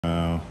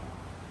Wow.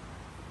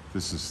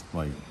 This is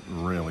like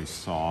really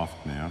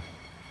soft now.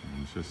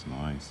 It's just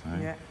nice,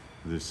 eh? Yeah.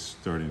 This is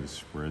starting to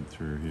spread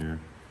through here.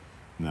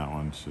 And that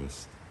one's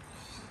just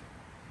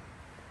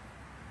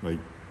like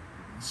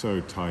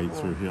so tight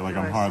through here. Like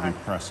I'm hardly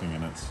pressing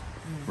and it's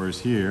whereas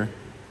here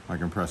I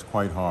can press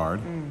quite hard.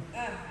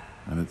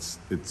 And it's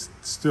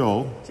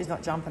still. She's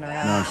not jumping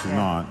around. No, she's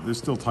not. There's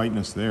still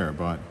tightness there,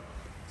 but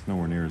it's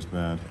nowhere near as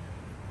bad.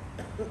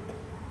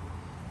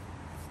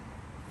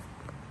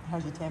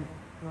 How's your temp?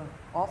 You want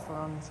off or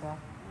on, Sarah?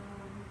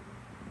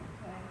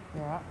 Okay.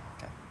 You're right?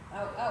 Okay.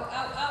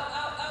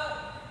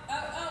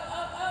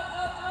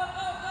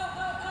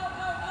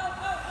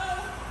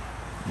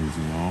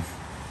 Easy off.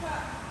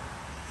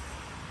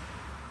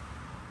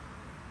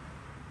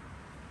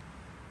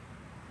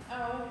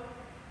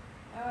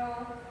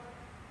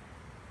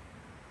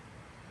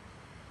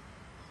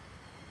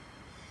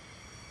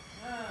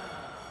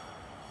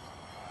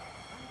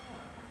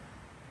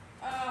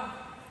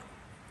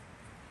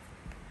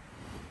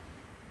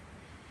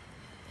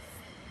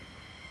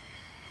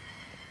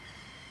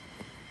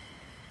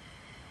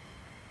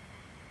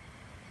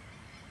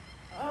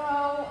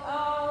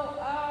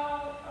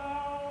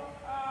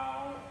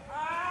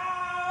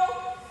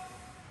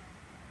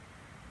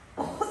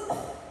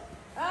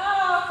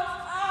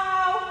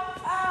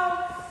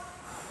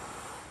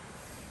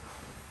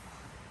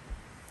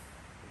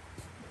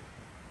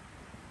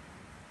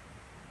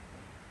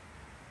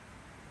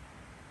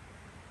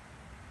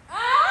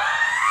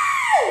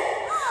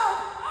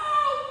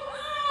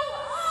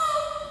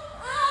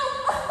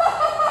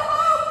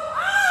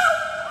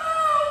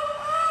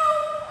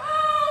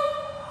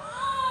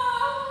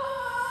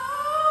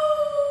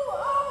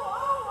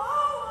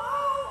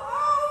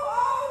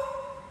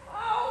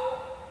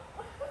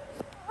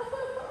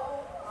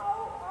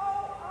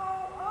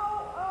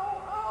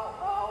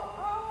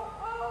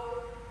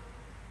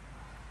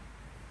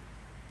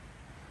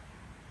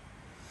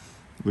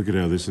 Look at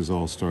how this is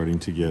all starting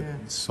to get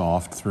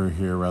soft through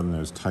here rather than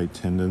those tight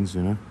tendons,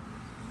 you know?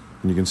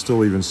 And you can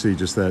still even see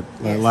just that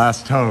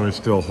last toe is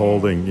still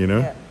holding, you know?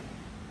 Yeah.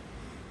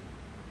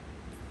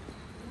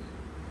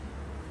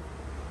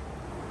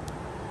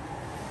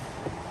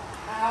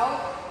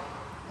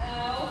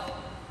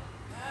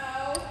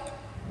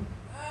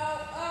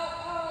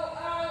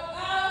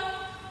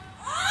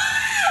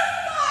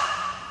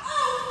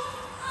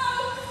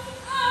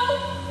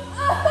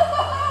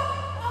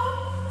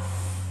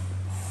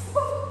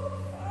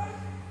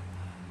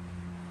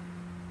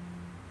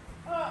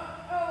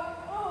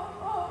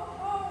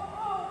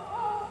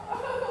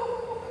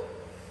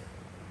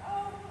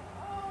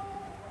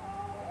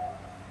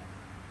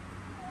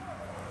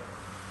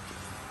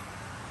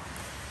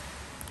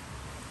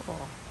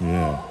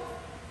 Yeah.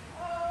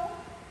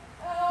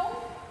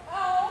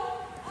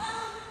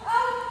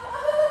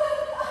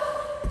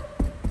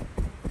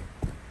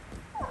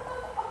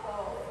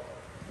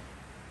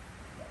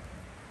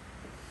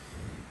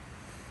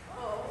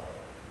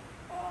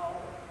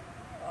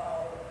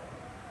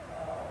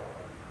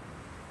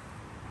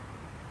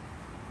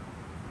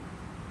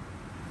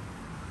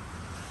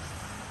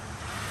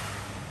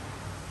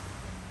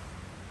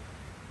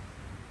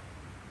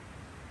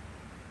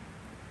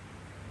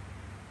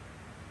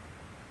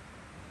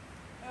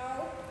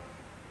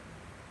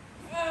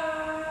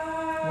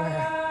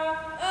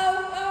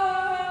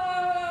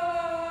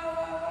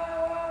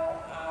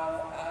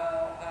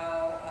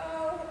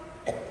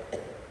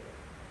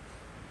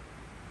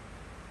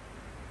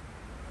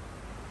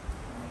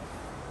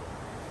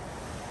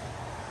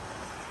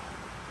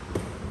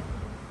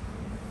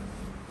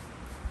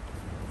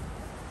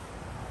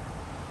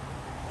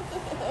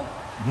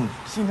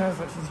 She knows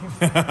what she's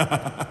doing.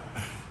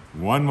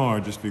 One more,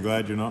 just be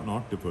glad you're not an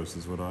octopus,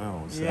 is what I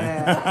always say.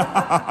 Yeah.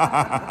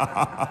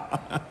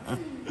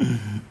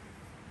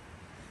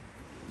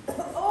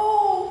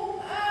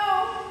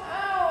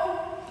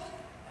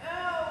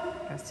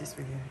 That's just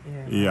with you.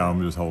 Yeah. Yeah,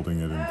 I'm just holding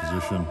it in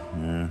position.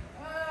 Yeah.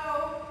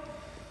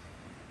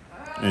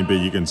 And but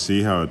you can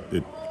see how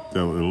the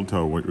little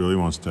toe really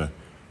wants to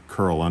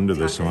curl under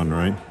this one,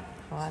 right?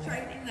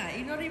 Straightening that.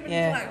 You're not even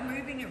Yeah. like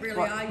moving it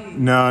really, are you?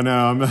 No,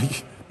 I'm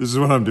like, this is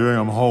what I'm doing.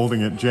 I'm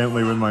holding it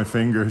gently with my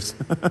fingers.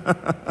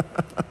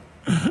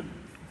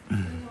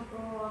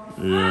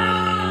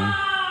 Yeah.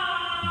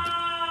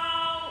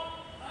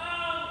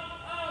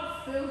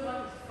 Feels like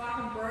it's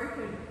fucking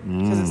broken.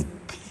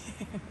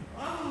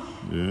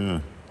 Yeah.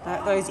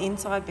 Those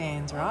inside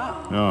bands, right?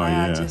 Oh, They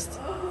are yeah. just,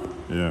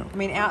 Yeah. I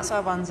mean,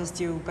 outside ones are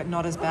still, but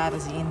not as bad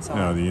as the inside.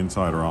 No, the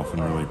inside are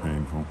often really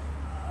painful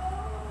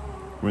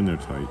when they're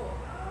tight.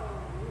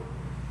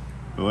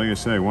 But like I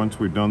say, once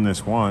we've done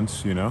this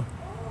once, you know,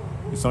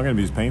 it's not going to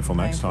be as painful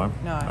next time.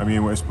 No. I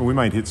mean, we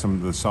might hit some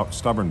of the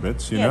stubborn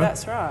bits, you know? Yeah,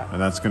 that's right.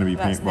 And that's going to be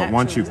That's painful. But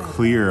once you natural, isn't it?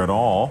 clear it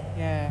all,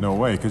 Yeah. no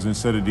way. Because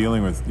instead of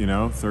dealing with,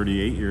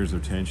 38 years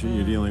of tension,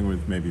 you're dealing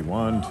with maybe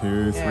 1,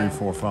 2, 3,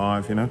 4,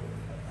 5, you know?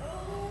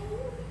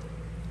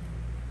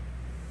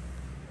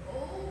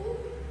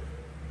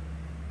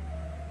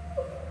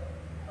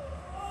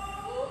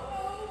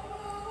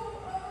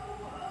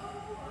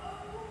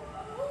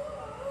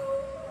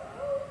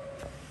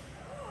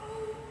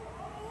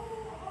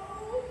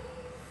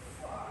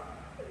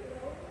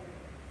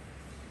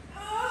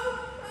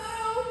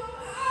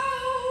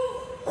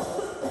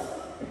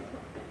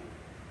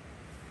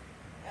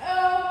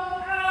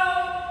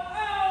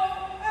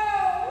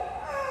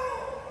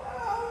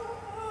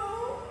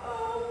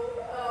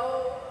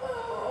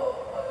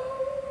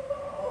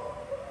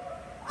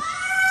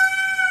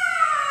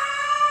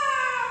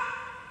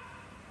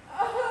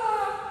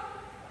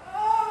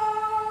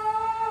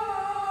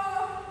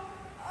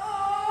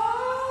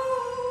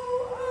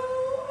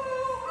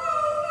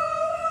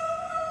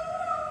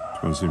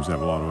 One seems to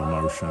have a lot of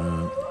emotion in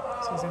it.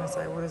 So I was going to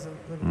say, what does a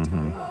little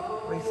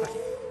toe reflect?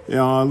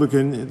 Yeah,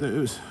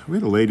 we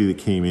had a lady that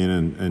came in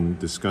and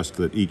discussed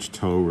that each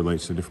toe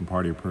relates to a different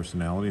part of your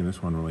personality, and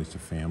this one relates to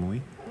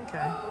family.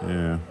 Okay.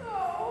 Yeah.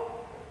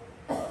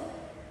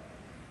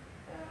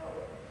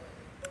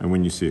 And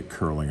when you see it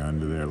curling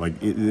under there, like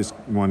this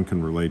one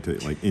can relate to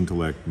like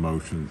intellect,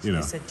 emotion, you know.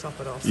 You said chop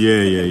it off.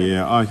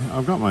 Yeah.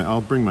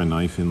 I'll bring my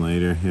knife in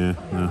later. Yeah.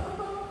 No.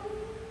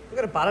 We've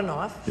got a butter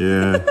knife.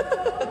 Yeah.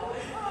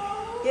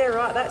 Yeah,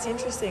 right. That's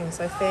interesting.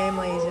 So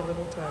family is your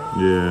little toe.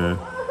 Yeah.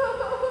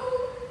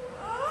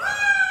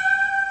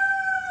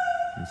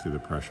 You see the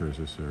pressure is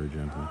just very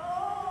gentle.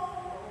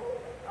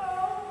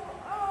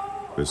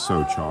 But it's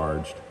so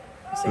charged.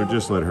 So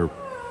just let her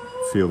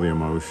feel the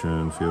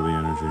emotion, feel the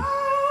energy.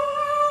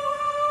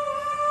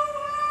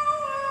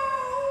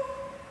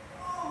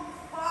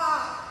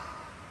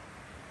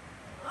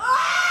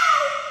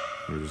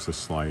 There's just a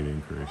slight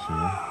increase, you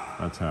know?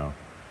 That's how.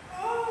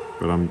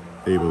 But I'm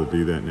able to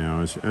do that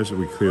now. As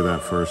we clear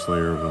that first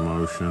layer of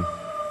emotion,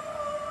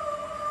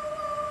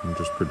 I'm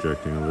just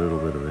projecting a little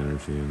bit of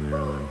energy in there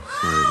and then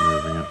slowly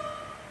moving it.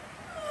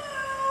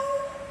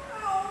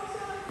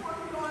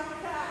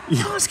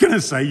 Yeah, I was going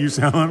to say you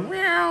sound like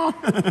meow.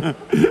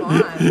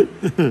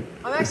 Fine.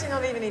 I'm actually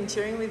not even in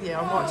tune with you.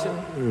 I'm watching,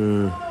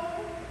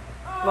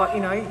 like,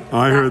 you know.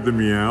 I heard the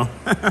meow.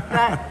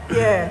 That,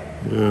 yeah.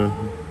 Yeah.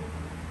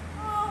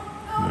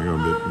 I go a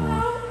bit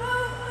more.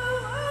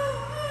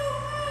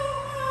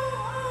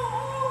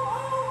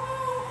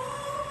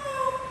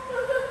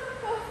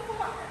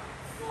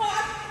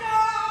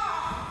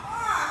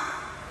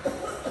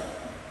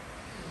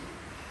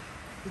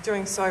 You're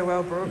doing so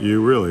well, Brooke.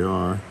 You really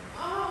are.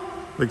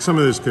 Like some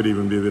of this could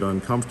even be a bit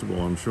uncomfortable,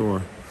 I'm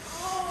sure.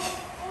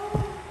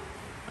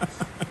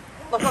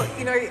 Like,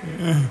 you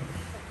know,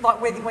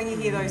 like when you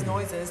hear those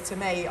noises, to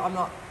me, I'm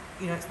not,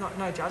 you know, it's not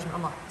no judgment.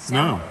 I'm like,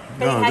 No,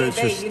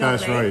 that's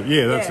that's right.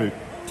 Yeah, that's it.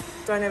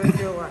 Don't ever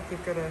feel like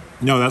you've got to.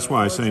 No, that's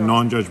why I say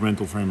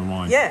non-judgmental frame of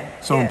mind. Yeah.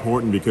 So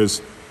important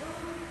because,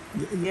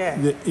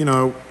 you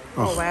know,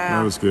 Oh, wow.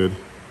 That was good.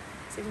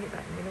 See if you can get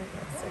that middle for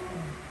a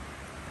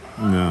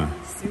second. No,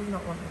 Still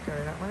not wanting to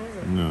go that way, is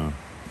it?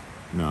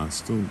 no, it's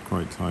still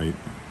quite tight.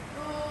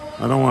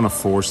 I don't want to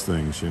force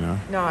things, you know.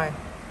 No.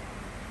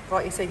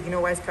 Like you said, you can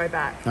always go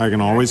back. I can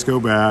always go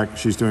back.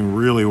 She's doing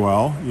really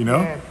well, you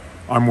know. Yeah.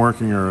 I'm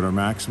working her at her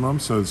maximum,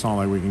 so it's not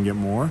like we can get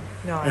more.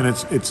 No. And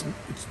it's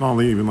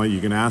not even like you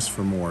can ask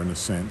for more in a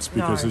sense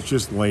because No. it's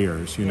just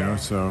layers, you know.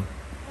 So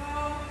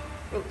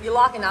You're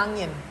like an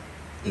onion.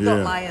 You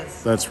got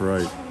layers. That's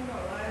right.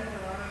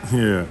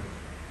 Yeah.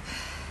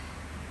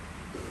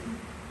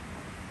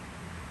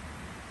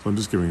 So I'm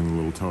just giving the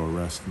little toe a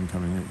rest and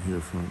coming in here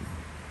from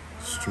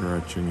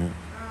stretching it.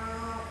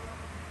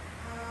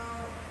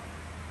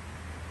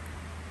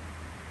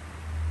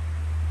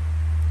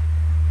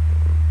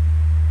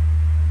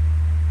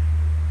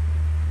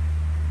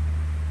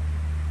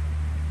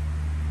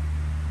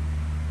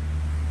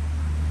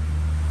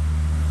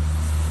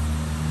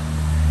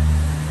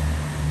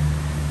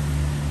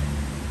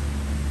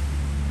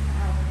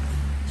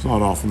 It's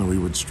not often that we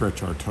would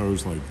stretch our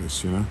toes like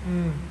this, you know?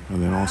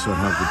 And then also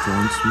have the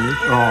joints move.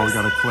 Oh, we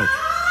got a click.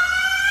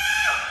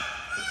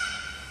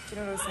 Do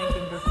you know what I was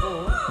thinking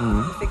before?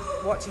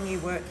 You watching you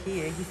work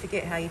here, you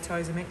forget how your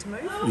toes are meant to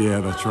move. Yeah,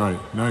 that's right.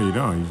 No, you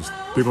don't.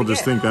 People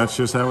just think that's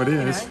just how it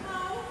is. You know?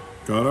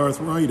 Got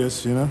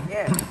arthritis, you know?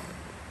 Yeah.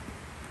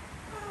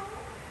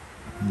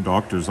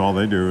 Doctors, all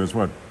they do is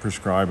what?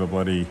 Prescribe a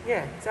bloody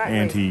Yeah, exactly.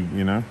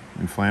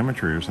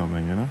 inflammatory or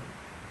something, you know?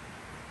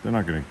 They're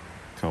not going to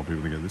tell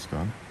people to get this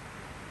done.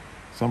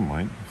 Some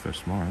might, if they're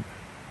smart.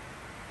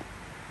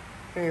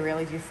 Very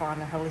rarely do you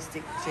find a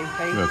holistic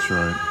GP. That's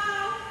right.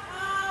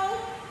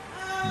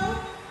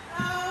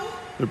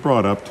 They're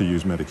brought up to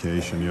use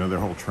medication. You know, their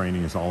whole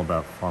training is all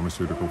about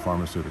pharmaceutical.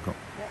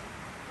 Yeah.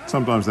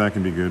 Sometimes that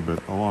can be good,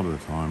 but a lot of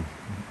the time.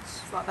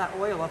 It's like that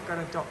oil. I've got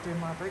a doctor in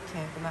my boot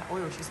camp, and that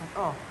oil, she's like,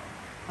 oh.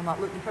 I'm like,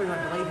 look, you probably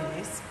won't believe in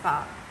this,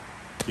 but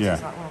Yeah.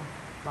 she's like, well,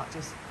 like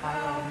just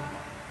oil.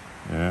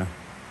 Yeah.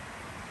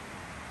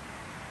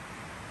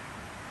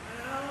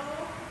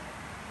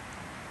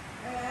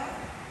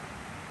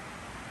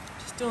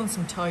 Just doing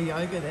some toe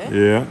yoga there.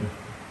 Yeah.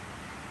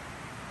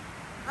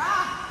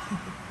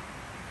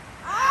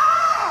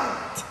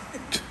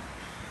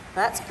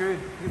 That's good.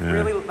 You've Yeah.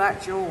 really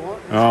that jaw.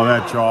 Oh,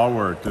 that jaw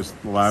work just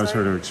allows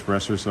her to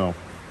express herself.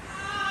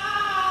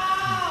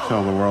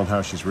 Tell the world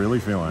how she's really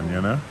feeling,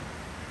 you know?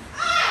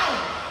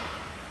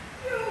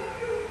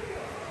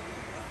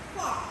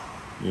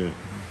 Yeah.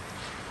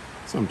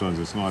 Sometimes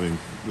it's not in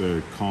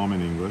the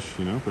common English,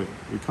 you know, but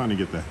we kind of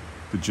get the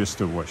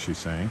gist of what she's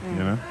saying,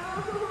 you know?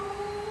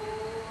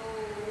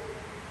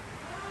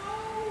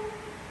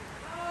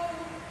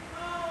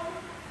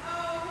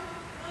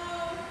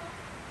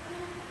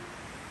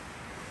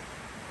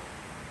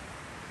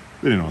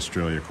 But in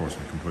Australia, of course,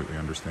 we completely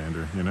understand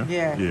her, you know?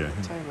 Yeah. Yeah.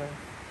 Totally.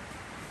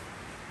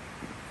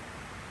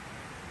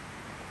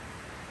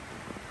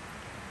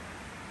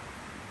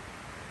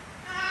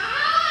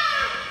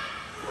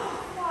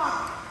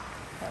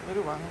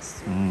 Little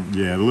ones.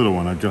 Yeah, the little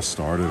one I just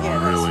started Yeah,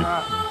 on, that's really.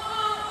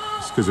 right.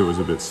 It's because it was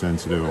a bit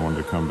sensitive. I wanted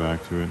to come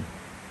back to it.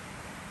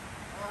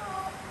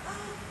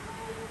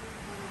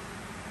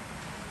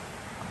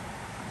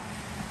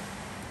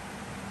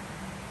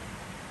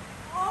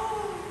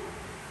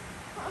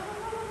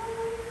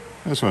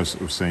 That's what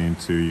I was saying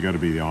too. You got to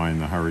be the eye in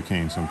the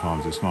hurricane.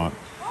 Sometimes it's not.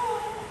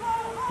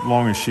 As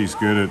long as she's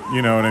good at,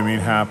 you know what I mean,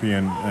 happy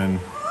and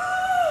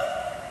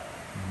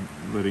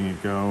letting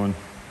it go. And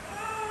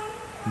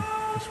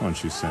this one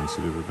she's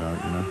sensitive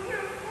about, you know.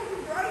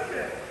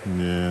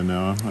 Yeah,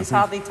 no. He's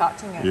hardly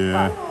touching it.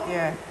 Yeah. But,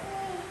 yeah.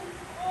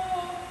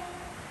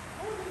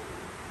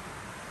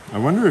 I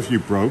wonder if you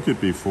broke it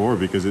before,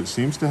 because it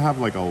seems to have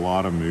like a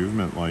lot of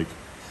movement, like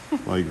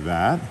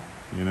that,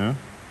 you know.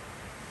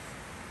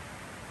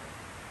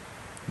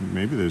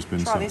 Maybe there's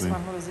been Try something. this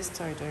one. What does this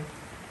toe do?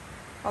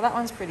 Oh, that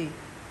one's pretty.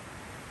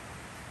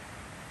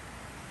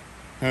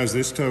 How's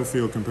this toe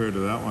feel compared to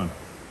that one?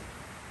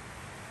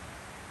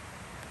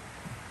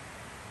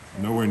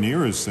 Nowhere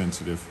near as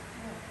sensitive.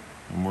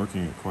 I'm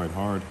working it quite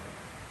hard.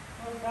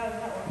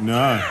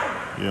 No.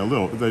 Yeah, a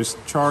little. There's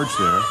charge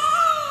there.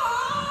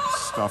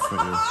 Stuff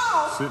that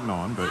you're sitting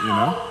on, but you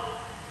know,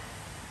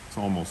 it's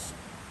almost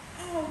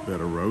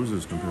better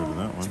roses compared to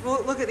that one.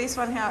 Well, look at this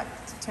one, how it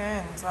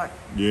turns. Like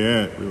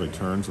Yeah, it really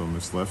turns on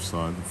this left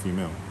side, the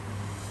female.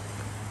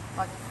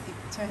 it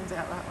turns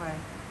out that way.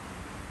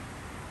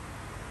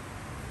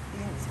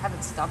 You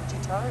haven't stubbed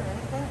your toe or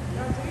anything?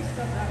 No, I do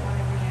stop that one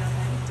every now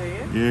and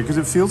then. Do you? Yeah, because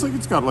it feels like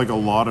it's got like a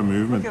lot of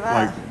movement, Look at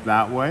that. like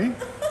that way,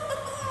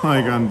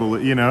 like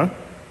unbelievable. You know,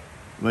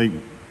 like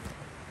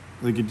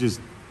it just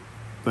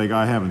like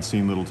I haven't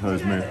seen little toes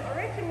You know, move. I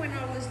reckon when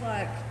I was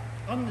like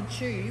on the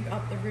tube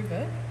up the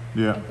river,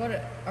 Yeah. I got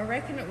it. I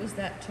reckon it was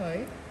that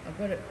toe. I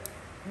got it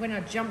when I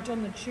jumped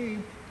on the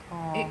tube.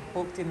 Oh,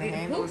 hooked in the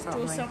handle or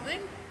hooked something.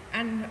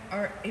 and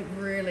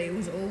it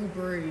was all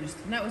bruised,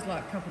 and that was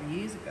like a couple of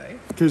years ago.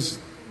 Because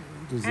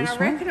does And this I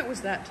one? reckon it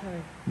was that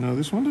toe. No,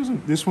 this one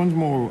doesn't. This one's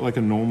more like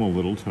a normal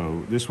little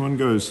toe. This one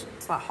goes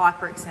It's like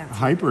hyper extensive.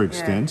 hyper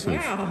extensive.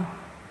 Wow.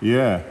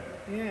 Yeah,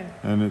 Yeah.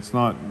 and it's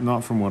not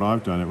from what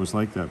I've done. It was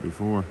like that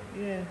before.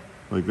 Yeah.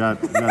 Like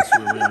that. That's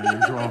really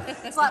unusual.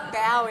 It's like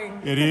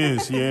bowing. It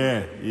is.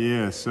 Yeah.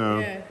 Yeah. So,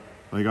 Yeah.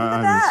 like Look I at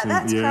haven't that. seen.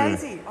 That's Yeah.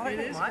 crazy. I don't It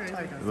think is my crazy.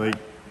 toe does Like,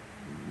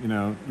 you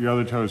know, your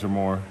other toes are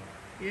more.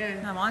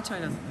 Yeah. No, my toe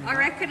doesn't. I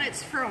reckon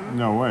it's from.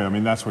 No way. I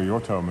mean, that's where your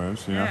toe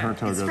moves. You know, Yeah. her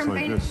toe It's goes from like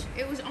being, this.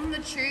 It was on the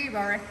tube,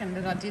 I reckon,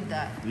 that I did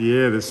that.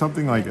 Yeah, there's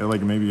something like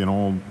maybe an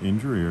old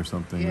injury or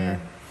something Yeah. there.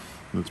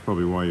 That's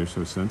probably why you're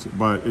so sensitive.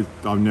 But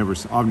I've never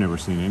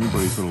seen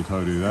anybody's little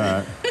toe do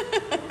that.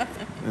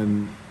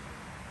 And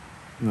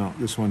no,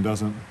 this one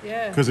doesn't.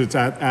 Yeah. Because it's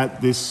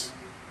at this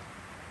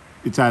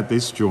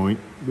joint.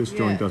 This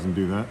joint Yeah. doesn't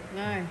do that.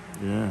 No.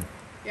 Yeah.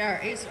 Yeah,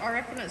 I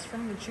reckon it's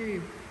from the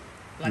tube.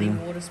 Bloody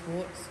water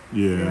sports.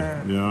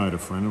 Yeah. Yeah. I had a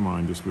friend of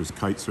mine just was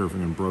kite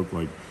surfing and broke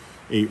like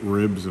 8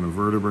 ribs and a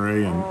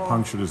vertebrae and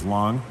punctured his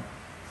lung.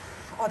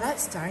 Oh,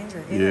 that's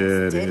dangerous. Yeah,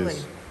 It's it deadly.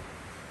 is.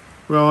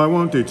 Well, I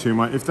won't do too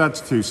much. If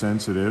that's too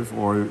sensitive,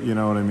 or you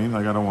know what I mean,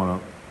 like I don't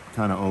want to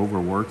kind of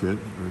overwork it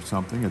or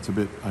something. It's a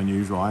bit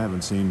unusual. I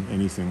haven't seen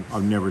anything.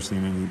 I've never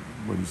seen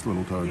anybody's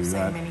little toe You've do seen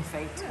that. many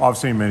feet. I've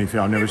seen many feet.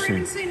 I've never Never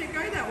even seen. seen it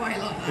go that way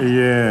like that.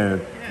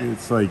 Yeah,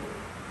 it's like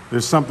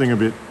there's something a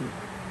bit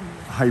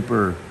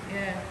hyper,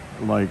 Yeah.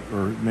 like,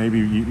 or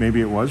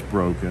maybe it was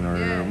broken, or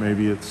Yeah.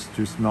 maybe it's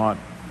just not.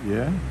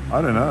 Yeah,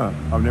 I don't know.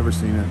 I've never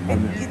seen it.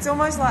 It's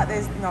almost like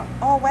there's no.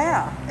 Oh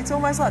wow! It's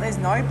almost like there's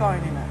no bone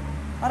in it.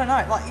 I don't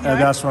know. Like you know.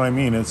 And that's what I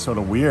mean. It's sort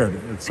of weird.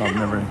 I've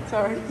never,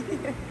 Sorry.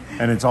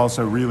 and it's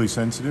also really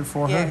sensitive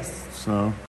for her. Yes. So.